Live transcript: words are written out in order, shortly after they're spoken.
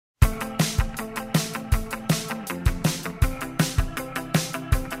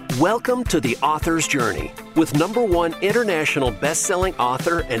Welcome to The Author's Journey with #1 international best-selling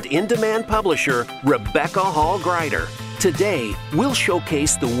author and in-demand publisher, Rebecca Hall Greider. Today, we'll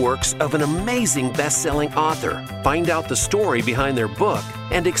showcase the works of an amazing best-selling author, find out the story behind their book,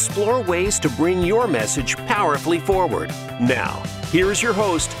 and explore ways to bring your message powerfully forward. Now, here's your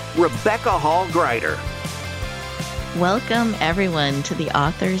host, Rebecca Hall Greider. Welcome, everyone, to The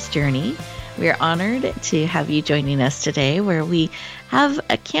Author's Journey. We are honored to have you joining us today, where we have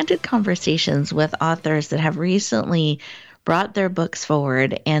candid conversations with authors that have recently brought their books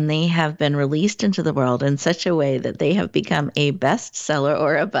forward, and they have been released into the world in such a way that they have become a bestseller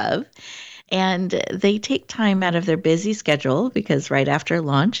or above. And they take time out of their busy schedule, because right after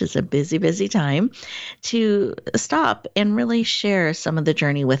launch is a busy, busy time, to stop and really share some of the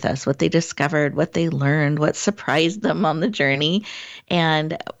journey with us, what they discovered, what they learned, what surprised them on the journey,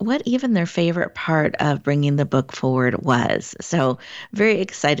 and what even their favorite part of bringing the book forward was. So very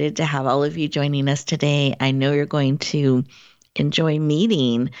excited to have all of you joining us today. I know you're going to enjoy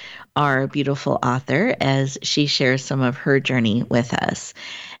meeting our beautiful author as she shares some of her journey with us.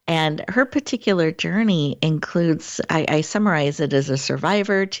 And her particular journey includes, I summarize it as a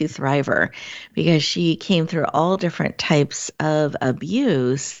survivor to thriver, because she came through all different types of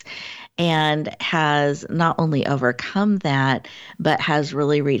abuse and has not only overcome that, but has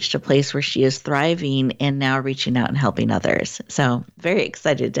really reached a place where she is thriving and now reaching out and helping others. So very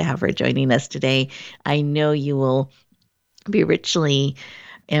excited to have her joining us today. I know you will be richly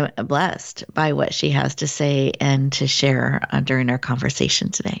blessed by what she has to say and to share during our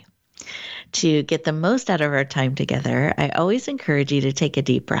conversation today. To get the most out of our time together, I always encourage you to take a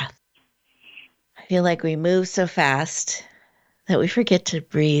deep breath. I feel like we move so fast that we forget to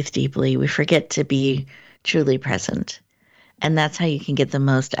breathe deeply. We forget to be truly present. And that's how you can get the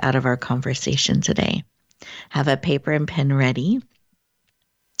most out of our conversation today. Have a paper and pen ready.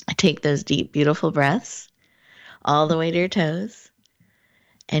 Take those deep, beautiful breaths all the way to your toes.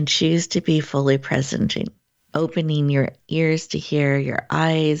 And choose to be fully present, opening your ears to hear, your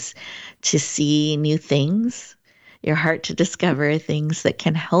eyes to see new things, your heart to discover things that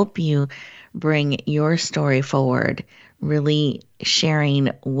can help you bring your story forward, really sharing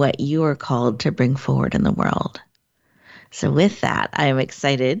what you are called to bring forward in the world. So with that, I am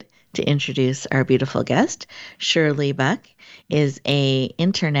excited to introduce our beautiful guest. Shirley Buck is an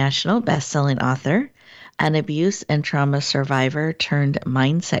international best-selling author, an abuse and trauma survivor turned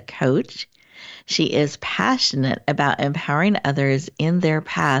mindset coach. She is passionate about empowering others in their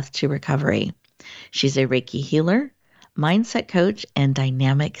path to recovery. She's a Reiki healer, mindset coach, and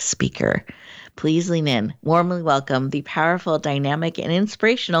dynamic speaker. Please lean in. Warmly welcome the powerful, dynamic, and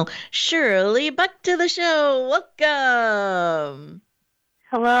inspirational Shirley Buck to the show. Welcome.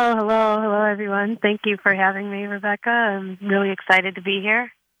 Hello, everyone. Thank you for having me, Rebecca. I'm really excited to be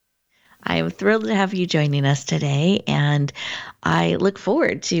here. I am thrilled to have you joining us today, and I look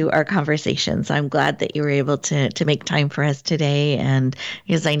forward to our conversations. I'm glad that you were able to make time for us today, and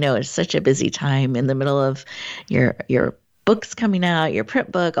because I know it's such a busy time in the middle of your books coming out, your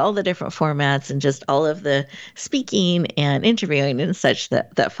print book, all the different formats, and just all of the speaking and interviewing and such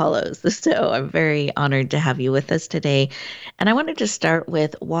that follows. So I'm very honored to have you with us today. And I wanted to start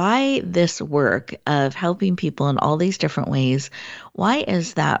with why this work of helping people in all these different ways, why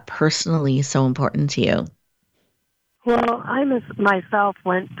is that personally so important to you? Well, I myself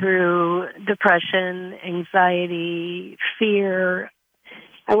went through depression, anxiety, fear.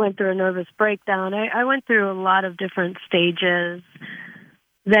 I went through a nervous breakdown. I went through a lot of different stages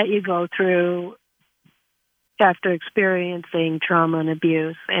that you go through after experiencing trauma and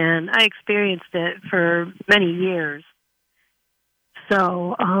abuse, and I experienced it for many years.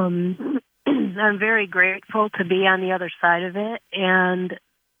 So I'm very grateful to be on the other side of it, and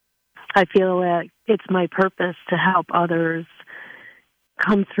I feel that it's my purpose to help others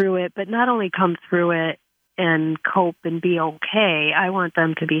come through it, but not only come through it and cope and be okay. I want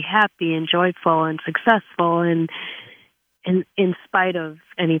them to be happy and joyful and successful and in spite of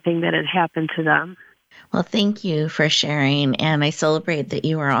anything that had happened to them. Well, thank you for sharing, and I celebrate that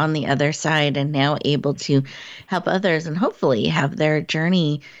you are on the other side and now able to help others and hopefully have their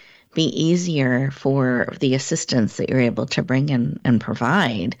journey be easier for the assistance that you're able to bring in and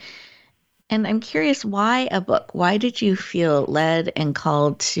provide. And I'm curious, why a book? Why did you feel led and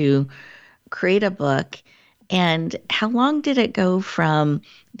called to create a book? And how long did it go from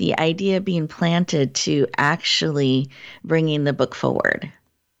the idea being planted to actually bringing the book forward?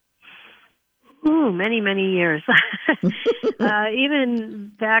 Many, many years.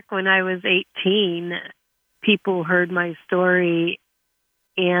 Even back when I was 18, people heard my story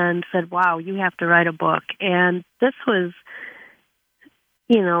and said, wow, you have to write a book. And this was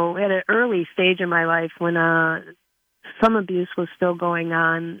at an early stage in my life when some abuse was still going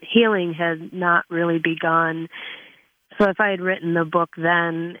on. Healing had not really begun. So if I had written the book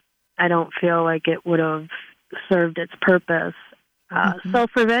then, I don't feel like it would have served its purpose. So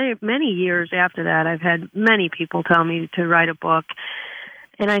for many, many years after that, I've had many people tell me to write a book.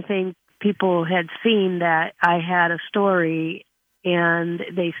 And I think people had seen that I had a story, and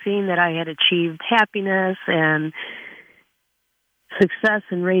they seen that I had achieved happiness and success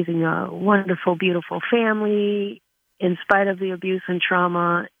in raising a wonderful, beautiful family in spite of the abuse and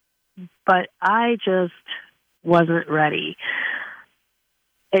trauma. But I just wasn't ready.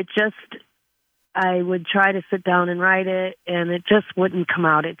 I would try to sit down and write it, and it just wouldn't come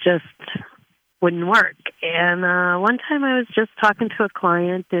out. It just wouldn't work. And one time I was just talking to a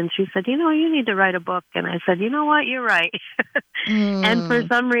client, and she said, you need to write a book. And I said, you know what, you're right. And for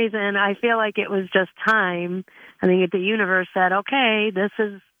some reason, I feel like it was just time. I think the universe said, okay, this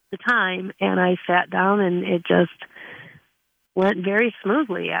is the time. And I sat down, and it just went very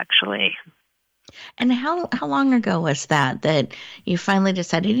smoothly, actually. And how long ago was that you finally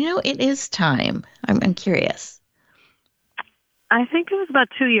decided, it is time? I'm curious. I think it was about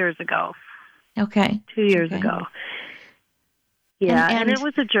 2 years ago. Okay. 2 years ago. Yeah, and it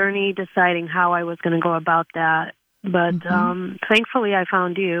was a journey deciding how I was going to go about that. But thankfully I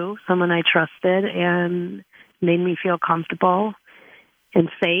found you, someone I trusted, and made me feel comfortable and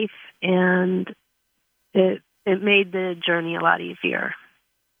safe, and it made the journey a lot easier.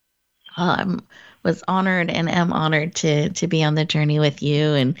 I was honored and am honored to be on the journey with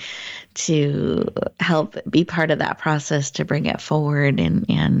you and to help be part of that process to bring it forward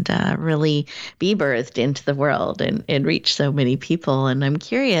and really be birthed into the world and reach so many people. And I'm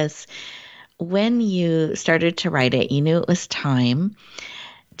curious, when you started to write it, you knew it was time.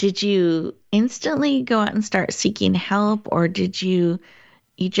 Did you instantly go out and start seeking help, or did you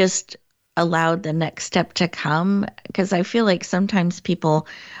just allowed the next step to come? Because I feel like sometimes people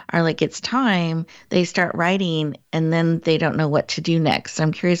are like, it's time, they start writing, and then they don't know what to do next. So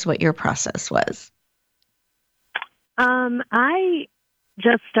I'm curious what your process was. I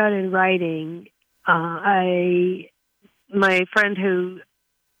just started writing. My friend who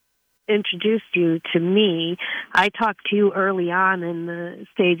introduced you to me, I talked to you early on in the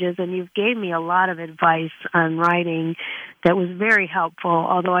stages, and you gave me a lot of advice on writing that was very helpful,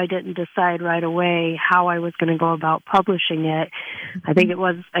 although I didn't decide right away how I was going to go about publishing it. I think it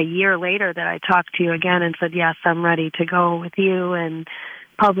was a year later that I talked to you again and said, yes, I'm ready to go with you and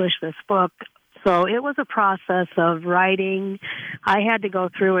publish this book. So it was a process of writing. I had to go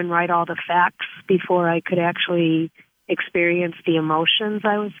through and write all the facts before I could actually experience the emotions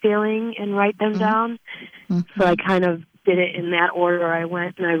I was feeling and write them down. So I kind of did it in that order. I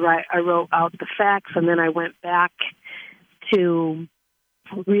went and I wrote out the facts, and then I went back to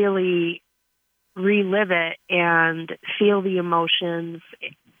really relive it and feel the emotions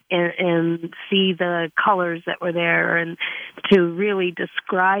and see the colors that were there, and to really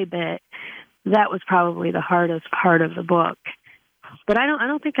describe it. That was probably the hardest part of the book. But I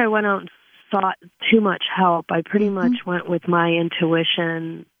don't think I went out and sought too much help. I pretty much went with my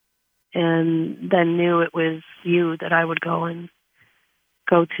intuition, and then knew it was you that I would go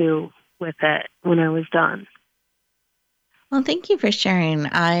to with it when I was done. Well, thank you for sharing.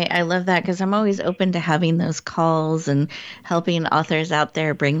 I love that, because I'm always open to having those calls and helping authors out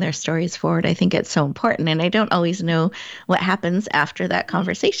there bring their stories forward. I think it's so important. And I don't always know what happens after that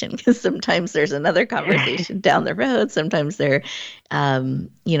conversation, because sometimes there's another conversation down the road. Sometimes they're,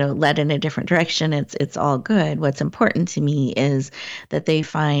 led in a different direction. It's all good. What's important to me is that they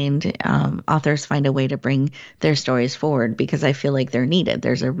authors find a way to bring their stories forward, because I feel like they're needed.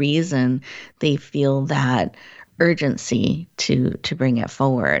 There's a reason they feel that urgency to bring it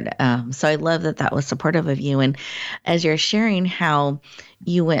forward. So I love that was supportive of you. And as you're sharing how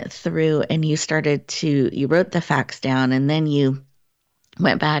you went through and you wrote the facts down, and then you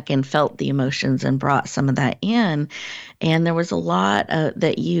went back and felt the emotions and brought some of that in. And there was a lot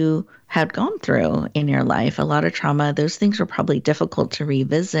that you had gone through in your life, a lot of trauma. Those things were probably difficult to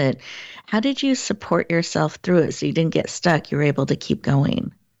revisit. How did you support yourself through it so you didn't get stuck? You were able to keep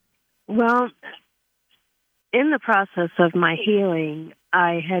going? Well, in the process of my healing,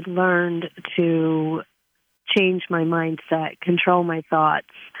 I had learned to change my mindset, control my thoughts.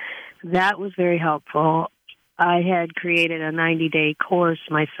 That was very helpful. I had created a 90-day course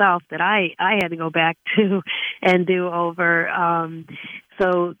myself that I had to go back to and do over.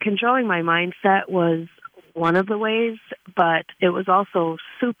 So controlling my mindset was one of the ways, but it was also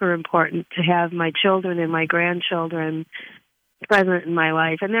super important to have my children and my grandchildren present in my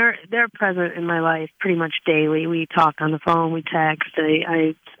life, and they're present in my life pretty much daily. We talk on the phone, we text.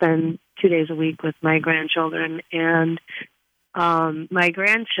 I spend 2 days a week with my grandchildren, and my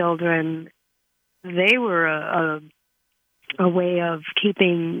grandchildren, they were a way of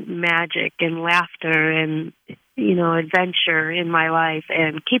keeping magic and laughter and adventure in my life,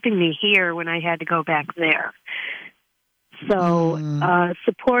 and keeping me here when I had to go back there. So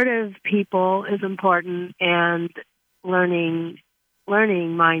supportive people is important, and learning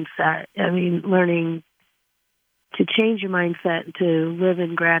mindset. I mean, learning to change your mindset, to live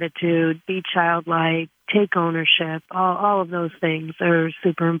in gratitude, be childlike, take ownership. All of those things are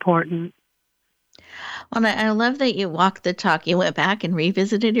super important. Well, I love that you walked the talk. You went back and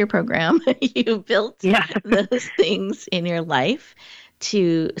revisited your program. You built those things in your life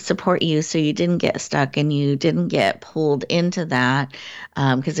to support you so you didn't get stuck and you didn't get pulled into that,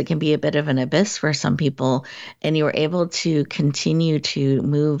 because it can be a bit of an abyss for some people. And you were able to continue to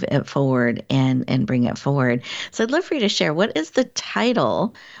move it forward and bring it forward. So I'd love for you to share, what is the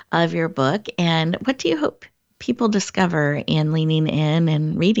title of your book, and what do you hope people discover in leaning in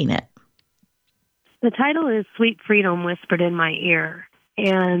and reading it? The title is Sweet Freedom Whispered in My Ear.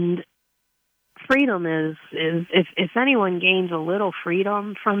 And freedom is if anyone gains a little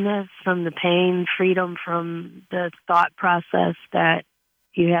freedom from this, from the pain, freedom from the thought process that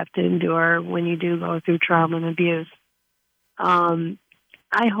you have to endure when you do go through trauma and abuse,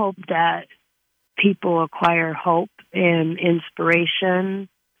 I hope that people acquire hope and inspiration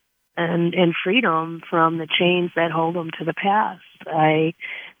and freedom from the chains that hold them to the past.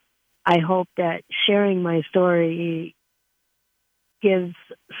 I hope that sharing my story gives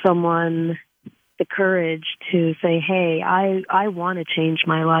someone the courage to say, hey, I want to change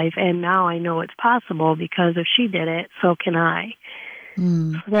my life, and now I know it's possible because if she did it, so can I.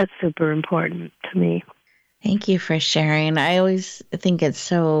 So that's super important to me. Thank you for sharing. I always think it's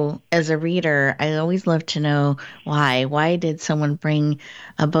so, as a reader, I always love to know why. Why did someone bring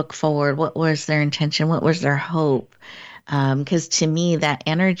a book forward? What was their intention? What was their hope? Because to me, that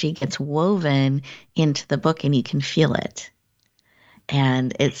energy gets woven into the book and you can feel it.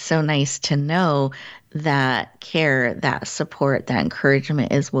 And it's so nice to know that care, that support, that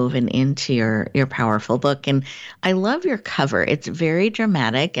encouragement is woven into your powerful book. And I love your cover. It's very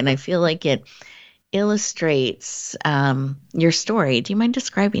dramatic, and I feel like it illustrates your story. Do you mind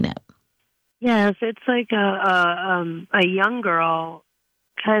describing it? Yes, it's like a young girl.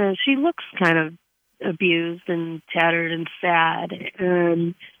 She looks kind of abused and tattered and sad,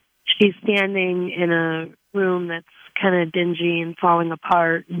 and she's standing in a room that's kind of dingy and falling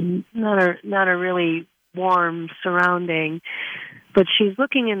apart, and not a really warm surrounding. But she's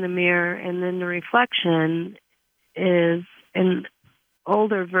looking in the mirror, and then the reflection is an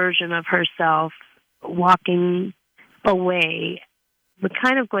older version of herself walking away, but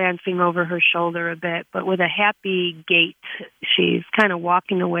kind of glancing over her shoulder a bit, but with a happy gait. She's kind of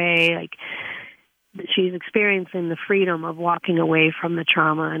walking away, like she's experiencing the freedom of walking away from the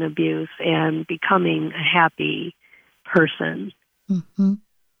trauma and abuse and becoming a happy person. Mm-hmm.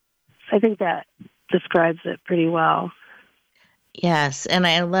 I think that describes it pretty well. Yes, and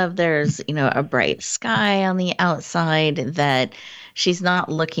I love there's, a bright sky on the outside, that she's not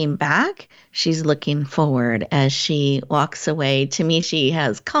looking back, she's looking forward as she walks away. To me, she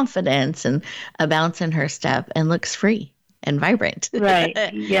has confidence and a bounce in her step and looks free and vibrant. Right,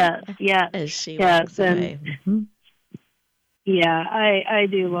 yes. As she walks away. Mm-hmm. Yeah, I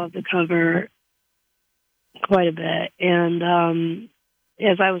do love the cover quite a bit. And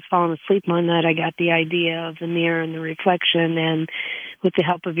as I was falling asleep one night, I got the idea of the mirror and the reflection, and with the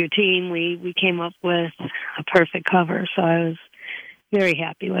help of your team, we came up with a perfect cover. So I was very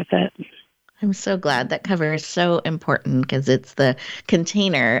happy with it. I'm so glad. That cover is so important because it's the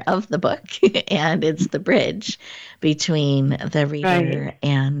container of the book and it's the bridge between the reader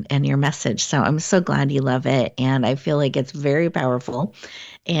and your message. So I'm so glad you love it. And I feel like it's very powerful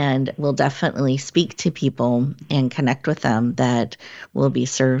and will definitely speak to people and connect with them that will be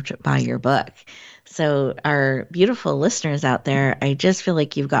served by your book. So our beautiful listeners out there, I just feel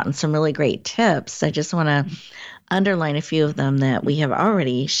like you've gotten some really great tips. I just want to underline a few of them that we have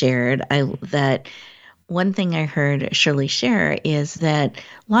already shared. That one thing I heard Shirley share is that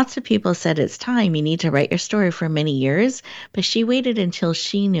lots of people said it's time, you need to write your story for many years, but she waited until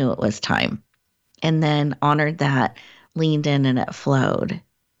she knew it was time and then honored that, leaned in, and it flowed.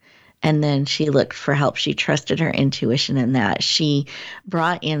 And then she looked for help. She trusted her intuition in that. She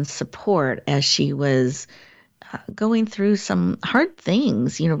brought in support as she was going through some hard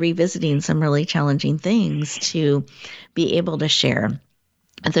things, revisiting some really challenging things to be able to share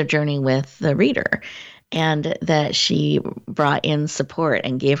their journey with the reader. and that she brought in support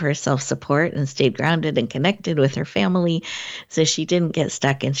and gave herself support and stayed grounded and connected with her family. So she didn't get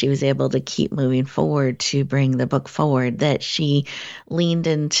stuck and she was able to keep moving forward to bring the book forward, that she leaned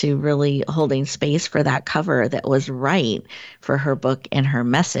into really holding space for that cover that was right for her book and her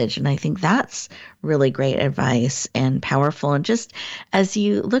message. And I think that's really great advice and powerful. And just as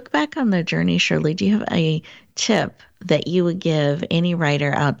you look back on the journey, Shirley, do you have a tip that you would give any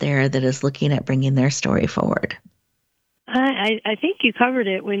writer out there that is looking at bringing their story forward? I think you covered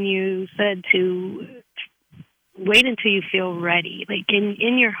it when you said to wait until you feel ready. Like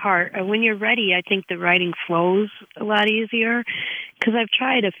in your heart, when you're ready, I think the writing flows a lot easier, because I've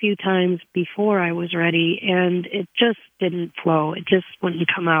tried a few times before I was ready and it just didn't flow. It just wouldn't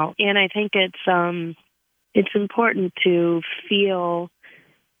come out. And I think it's important to feel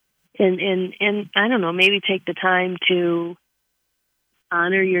and I don't know, maybe take the time to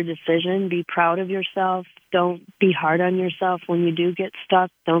honor your decision, be proud of yourself. Don't be hard on yourself when you do get stuck.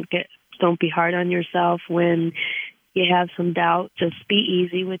 Don't be hard on yourself when you have some doubt. Just be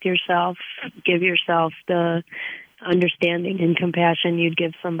easy with yourself. Give yourself the understanding and compassion you'd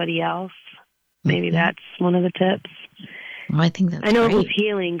give somebody else. Maybe that's one of the tips. Well, I think that's I know great. It was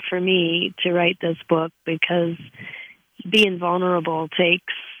healing for me to write this book, because being vulnerable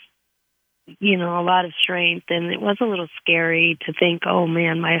takes, a lot of strength, and it was a little scary to think, oh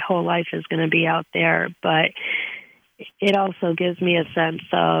man, my whole life is going to be out there. But it also gives me a sense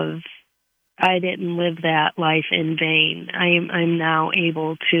of I didn't live that life in vain. I'm now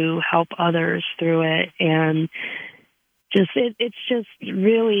able to help others through it, and it's just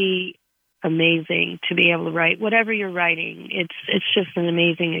really amazing to be able to write whatever you're writing. It's just an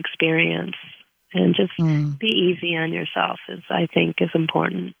amazing experience, and just be easy on yourself I think is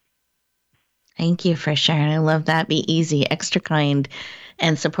important. Thank you for sharing. I love that. Be easy, extra kind,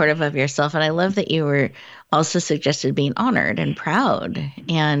 and supportive of yourself. And I love that you were also suggested being honored and proud,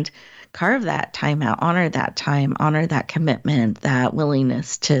 and carve that time out, honor that time, honor that commitment, that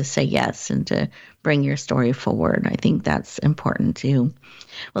willingness to say yes and to bring your story forward. I think that's important too.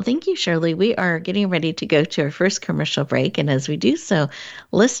 Well, thank you, Shirley. We are getting ready to go to our first commercial break. And as we do so,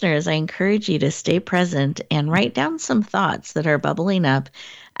 listeners, I encourage you to stay present and write down some thoughts that are bubbling up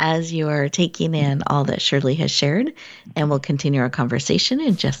as you are taking in all that Shirley has shared. And we'll continue our conversation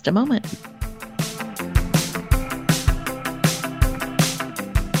in just a moment.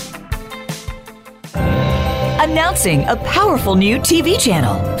 Announcing a powerful new TV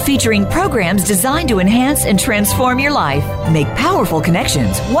channel featuring programs designed to enhance and transform your life. Make powerful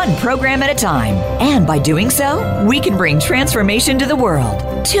connections, one program at a time. And by doing so, we can bring transformation to the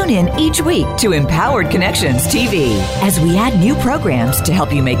world. Tune in each week to Empowered Connections TV as we add new programs to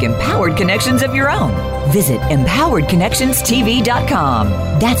help you make empowered connections of your own. Visit empoweredconnectionstv.com.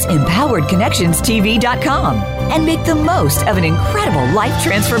 That's empoweredconnectionstv.com. And make the most of an incredible life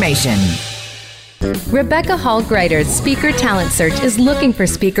transformation. Rebecca Hall Greider's Speaker Talent Search is looking for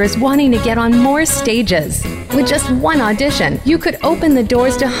speakers wanting to get on more stages. With just one audition, you could open the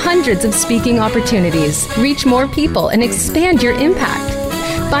doors to hundreds of speaking opportunities, reach more people, and expand your impact.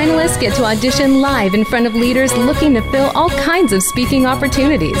 Finalists get to audition live in front of leaders looking to fill all kinds of speaking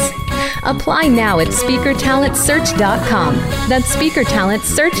opportunities. Apply now at speakertalentsearch.com. That's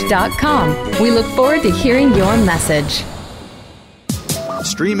speakertalentsearch.com. We look forward to hearing your message.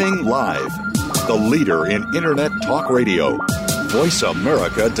 Streaming live. The leader in Internet talk radio.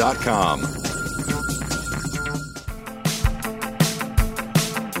 VoiceAmerica.com.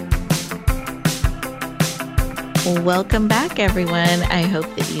 Welcome back, everyone. I hope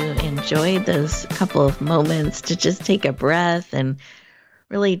that you enjoyed those couple of moments to just take a breath and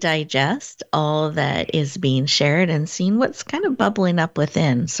really digest all that is being shared and seeing what's kind of bubbling up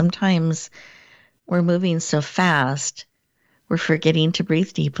within. Sometimes we're moving so fast, we're forgetting to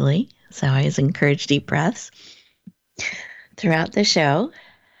breathe deeply. So I always encourage deep breaths throughout the show.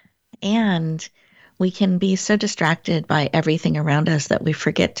 And we can be so distracted by everything around us that we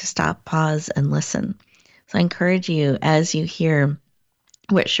forget to stop, pause, and listen. So I encourage you, as you hear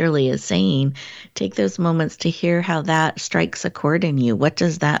what Shirley is saying, take those moments to hear how that strikes a chord in you. What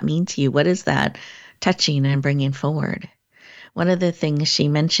does that mean to you? What is that touching and bringing forward? One of the things she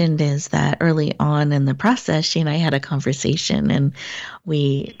mentioned is that early on in the process, she and I had a conversation and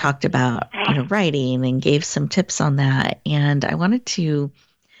we talked about, writing and gave some tips on that. And I wanted to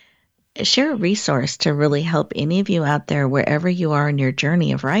share a resource to really help any of you out there, wherever you are in your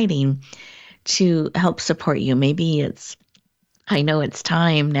journey of writing, to help support you. Maybe it's, I know it's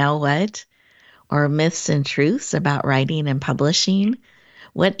time, now what? Or myths and truths about writing and publishing.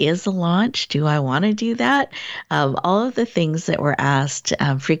 what is a launch? Do I want to do that? All of the things that were asked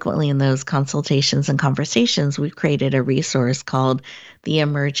frequently in those consultations and conversations, we've created a resource called the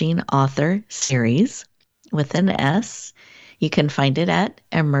Emerging Author Series with an S. You can find it at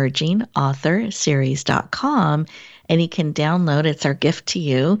emergingauthorseries.com, and you can download, it's our gift to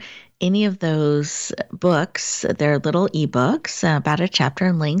you, any of those books. They're little ebooks, about a chapter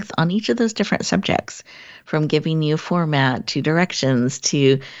in length on each of those different subjects, from giving you format to directions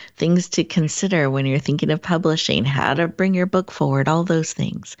to things to consider when you're thinking of publishing, how to bring your book forward, all those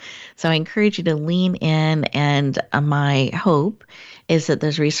things. So I encourage you to lean in, and my hope is that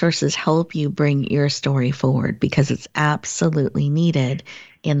those resources help you bring your story forward, because it's absolutely needed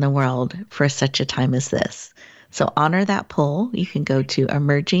in the world for such a time as this. So honor that pull. You can go to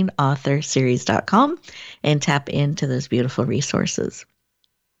emergingauthorseries.com and tap into those beautiful resources.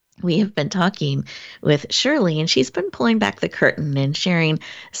 We have been talking with Shirley, and she's been pulling back the curtain and sharing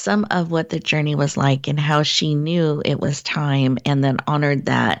some of what the journey was like and how she knew it was time and then honored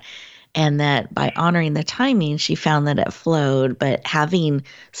that. And that by honoring the timing, she found that it flowed, but having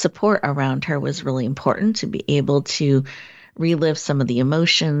support around her was really important to be able to relive some of the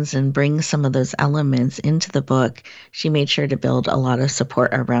emotions and bring some of those elements into the book. She made sure to build a lot of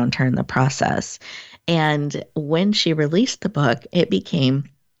support around her in the process. And when she released the book, it became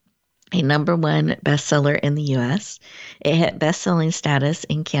a #1 bestseller in the US. It hit best-selling status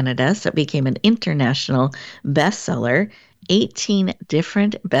in Canada, so it became an international bestseller, 18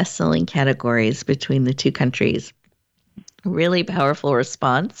 different best-selling categories between the two countries. Really powerful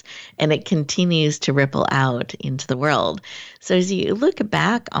response, and it continues to ripple out into the world. So as you look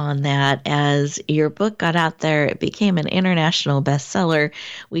back on that, as your book got out there, it became an international bestseller.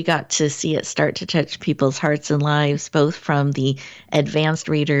 We got to see it start to touch people's hearts and lives, both from the advanced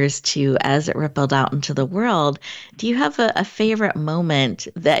readers to as it rippled out into the world. Do you have a favorite moment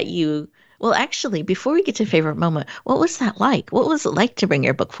that you, well, actually, before we get to favorite moment, what was that like? What was it like to bring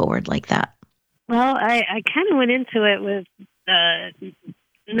your book forward like that? Well, I kind of went into it with I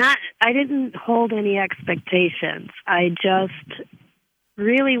didn't hold any expectations. I just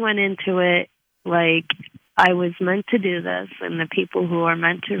really went into it like I was meant to do this, and the people who are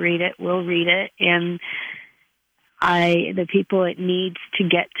meant to read it will read it, and the people it needs to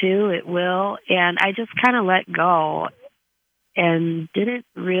get to, it will, and I just kind of let go and didn't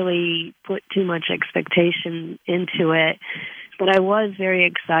really put too much expectation into it. But I was very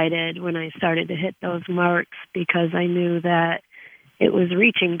excited when I started to hit those marks, because I knew that it was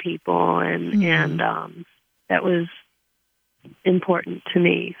reaching people, and that was important to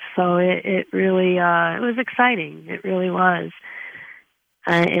me. So it really it was exciting. It really was,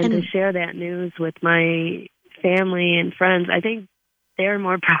 and to share that news with my family and friends, I think they're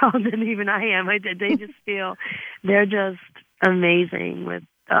more proud than even I am. They just feel they're just amazing with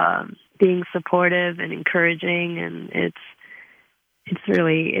being supportive and encouraging, and it's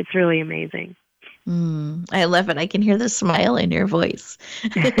really amazing. I love it. I can hear the smile in your voice.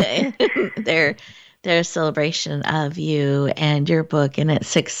 Their celebration of you and your book and its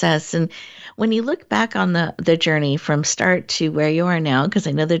success. And when you look back on the journey from start to where you are now, because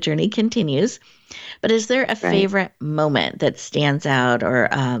I know the journey continues, but is there a favorite moment that stands out, or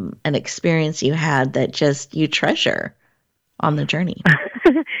an experience you had that just you treasure on the journey?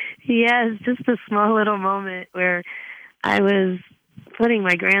 Yes, just a small little moment where I was putting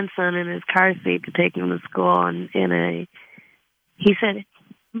my grandson in his car seat to take him to school, and he said,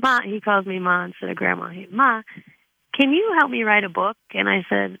 "Ma," he calls me Ma instead of Grandma. "Ma, can you help me write a book?" And I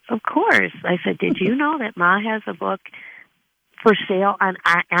said, "Of course." I said, "Did you know that Ma has a book for sale on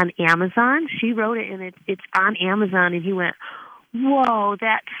Amazon? She wrote it, and it's on Amazon." And he went, "Whoa,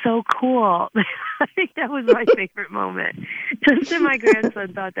 that's so cool." I think that was my favorite moment. Just that my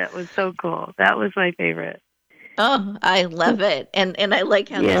grandson thought that was so cool. That was my favorite. Oh, I love it. And I like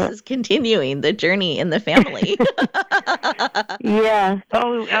how this is continuing the journey in the family. Yeah.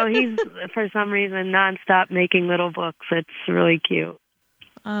 Oh, he's, for some reason, nonstop making little books. It's really cute.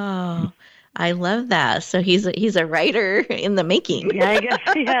 Oh, I love that. So he's a writer in the making. Yeah, I guess,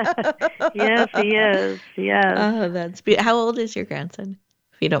 yeah. Yes, he is. Yes. Oh, that's beautiful. How old is your grandson,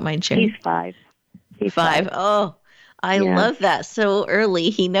 if you don't mind sharing? He's 5. He's 5. Oh, I love that. So early,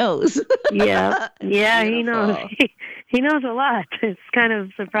 he knows. Yeah, he knows. He knows a lot. It's kind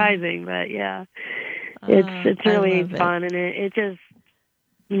of surprising, but yeah, it's really fun, and it just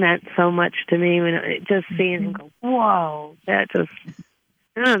meant so much to me when just seeing him go, "Whoa!" That was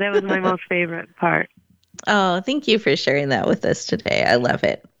my most favorite part. Oh, thank you for sharing that with us today. I love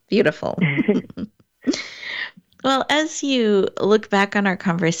it. Beautiful. Well, as you look back on our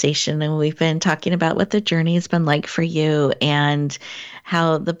conversation, and we've been talking about what the journey has been like for you and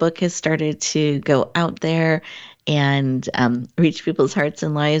how the book has started to go out there and reach people's hearts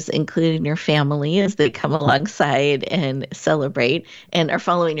and lives, including your family, as they come alongside and celebrate and are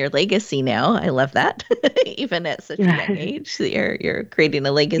following your legacy now. I love that. Even at such a young age, you're creating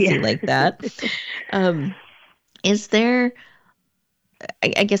a legacy like that. Um, is there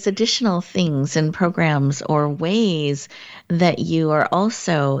I guess, additional things and programs or ways that you are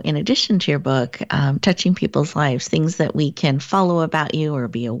also, in addition to your book, touching people's lives, things that we can follow about you or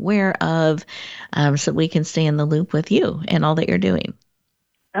be aware of, so we can stay in the loop with you and all that you're doing?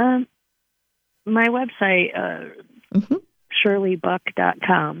 My website,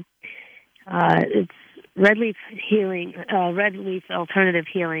 shirleybuck.com. It's Red Leaf Healing, Red Leaf Alternative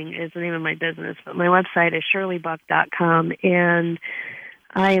Healing is the name of my business, but my website is shirleybuck.com, and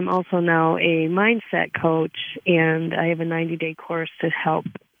I am also now a mindset coach, and I have a 90-day course to help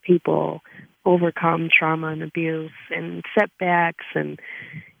people overcome trauma and abuse and setbacks and,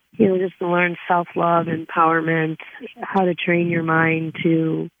 just to learn self-love, empowerment, how to train your mind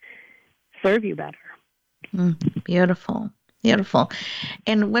to serve you better. Beautiful. Beautiful.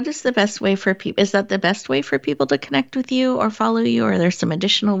 And what is the best way for people? Is that the best way for people to connect with you or follow you? Or are there some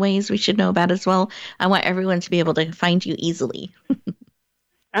additional ways we should know about as well? I want everyone to be able to find you easily.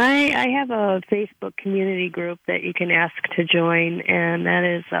 I have a Facebook community group that you can ask to join, and that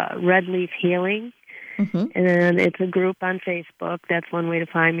is Red Leaf Healing. And it's a group on Facebook. That's one way to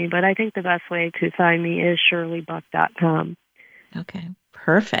find me. But I think the best way to find me is shirleybuck.com. Okay.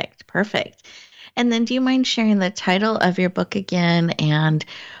 Perfect. And then do you mind sharing the title of your book again and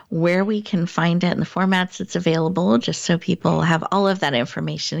where we can find it and the formats it's available, just so people have all of that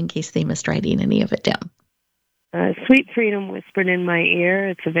information in case they missed writing any of it down? Sweet Freedom Whispered in My Ear.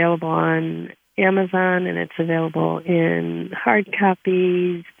 It's available on Amazon, and it's available in hard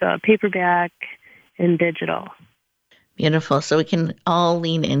copies, paperback, and digital. Beautiful. So we can all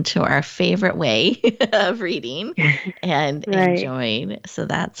lean into our favorite way of reading and enjoying. So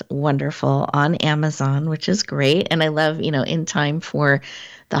that's wonderful on Amazon, which is great. And I love, in time for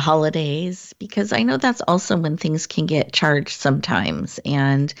the holidays, because I know that's also when things can get charged sometimes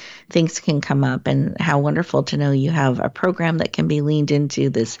and things can come up, and how wonderful to know you have a program that can be leaned into,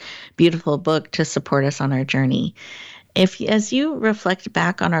 this beautiful book to support us on our journey. As you reflect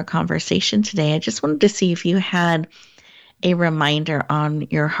back on our conversation today, I just wanted to see if you had a reminder on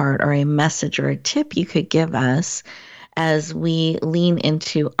your heart or a message or a tip you could give us as we lean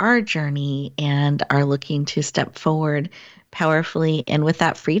into our journey and are looking to step forward powerfully and with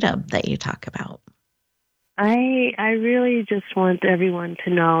that freedom that you talk about. I really just want everyone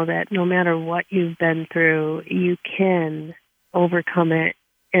to know that no matter what you've been through, you can overcome it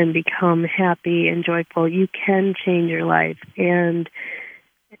and become happy and joyful. You can change your life. And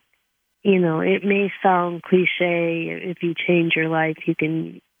it may sound cliche, if you change your life,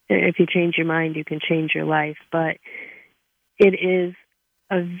 if you change your mind, you can change your life. But it is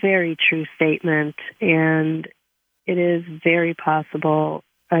a very true statement, and it is very possible.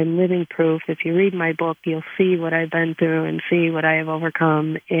 I'm living proof. If you read my book, you'll see what I've been through and see what I have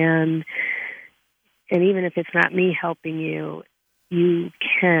overcome. And even if it's not me helping you, you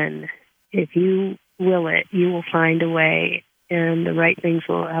can. If you will it, you will find a way. And the right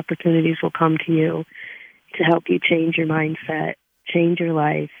opportunities will come to you to help you change your mindset, change your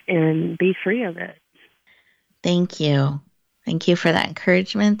life, and be free of it. Thank you. Thank you for that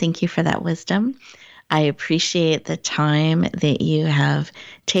encouragement. Thank you for that wisdom. I appreciate the time that you have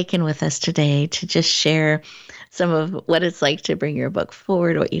taken with us today to just share some of what it's like to bring your book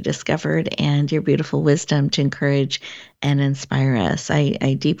forward, what you discovered, and your beautiful wisdom to encourage and inspire us.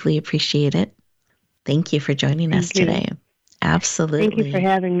 I deeply appreciate it. Thank you for joining us today. Absolutely. Thank you for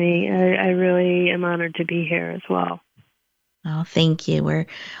having me. I really am honored to be here as well. Oh, thank you. We're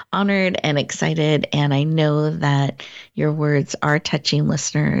honored and excited, and I know that your words are touching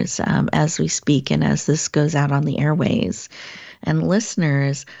listeners as we speak and as this goes out on the airways. And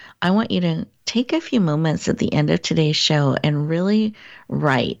listeners, I want you to take a few moments at the end of today's show and really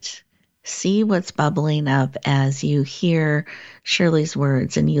write. See what's bubbling up as you hear Shirley's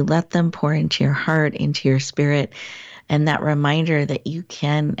words and you let them pour into your heart, into your spirit. And that reminder that you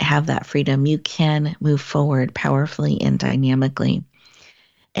can have that freedom, you can move forward powerfully and dynamically.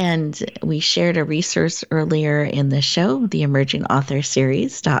 And we shared a resource earlier in the show, the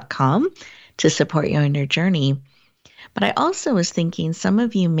emergingauthorseries.com, to support you on your journey. But I also was thinking some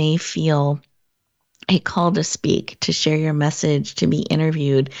of you may feel a call to speak, to share your message, to be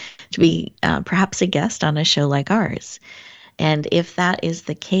interviewed, to be perhaps a guest on a show like ours. And if that is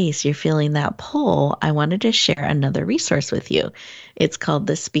the case, you're feeling that pull, I wanted to share another resource with you. It's called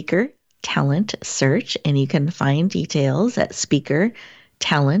the Speaker Talent Search, and you can find details at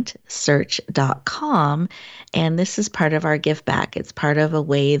speakertalentsearch.com. And this is part of our give back. It's part of a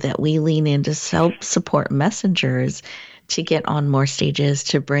way that we lean into self-support messengers to get on more stages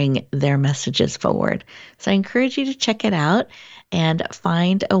to bring their messages forward. So I encourage you to check it out and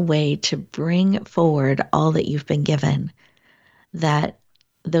find a way to bring forward all that you've been given. That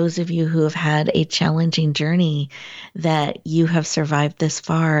those of you who have had a challenging journey, that you have survived this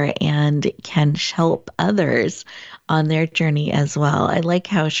far and can help others on their journey as well. I like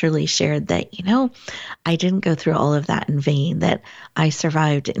how Shirley shared that, I didn't go through all of that in vain, that I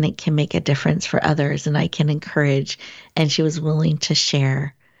survived and it can make a difference for others and I can encourage. And she was willing to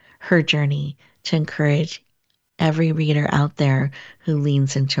share her journey to encourage every reader out there who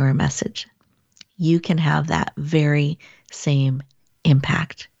leans into her message. You can have that very same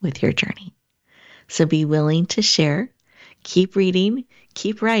impact with your journey. So be willing to share, keep reading,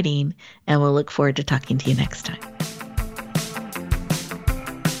 keep writing, and we'll look forward to talking to you next time.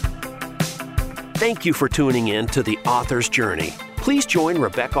 Thank you for tuning in to The Author's Journey. Please join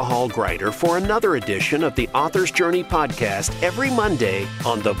Rebecca Hall-Greider for another edition of the Author's Journey podcast every Monday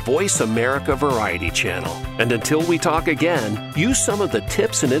on the Voice America Variety Channel. And until we talk again, use some of the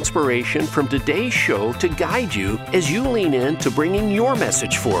tips and inspiration from today's show to guide you as you lean in to bringing your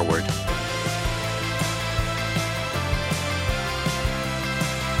message forward.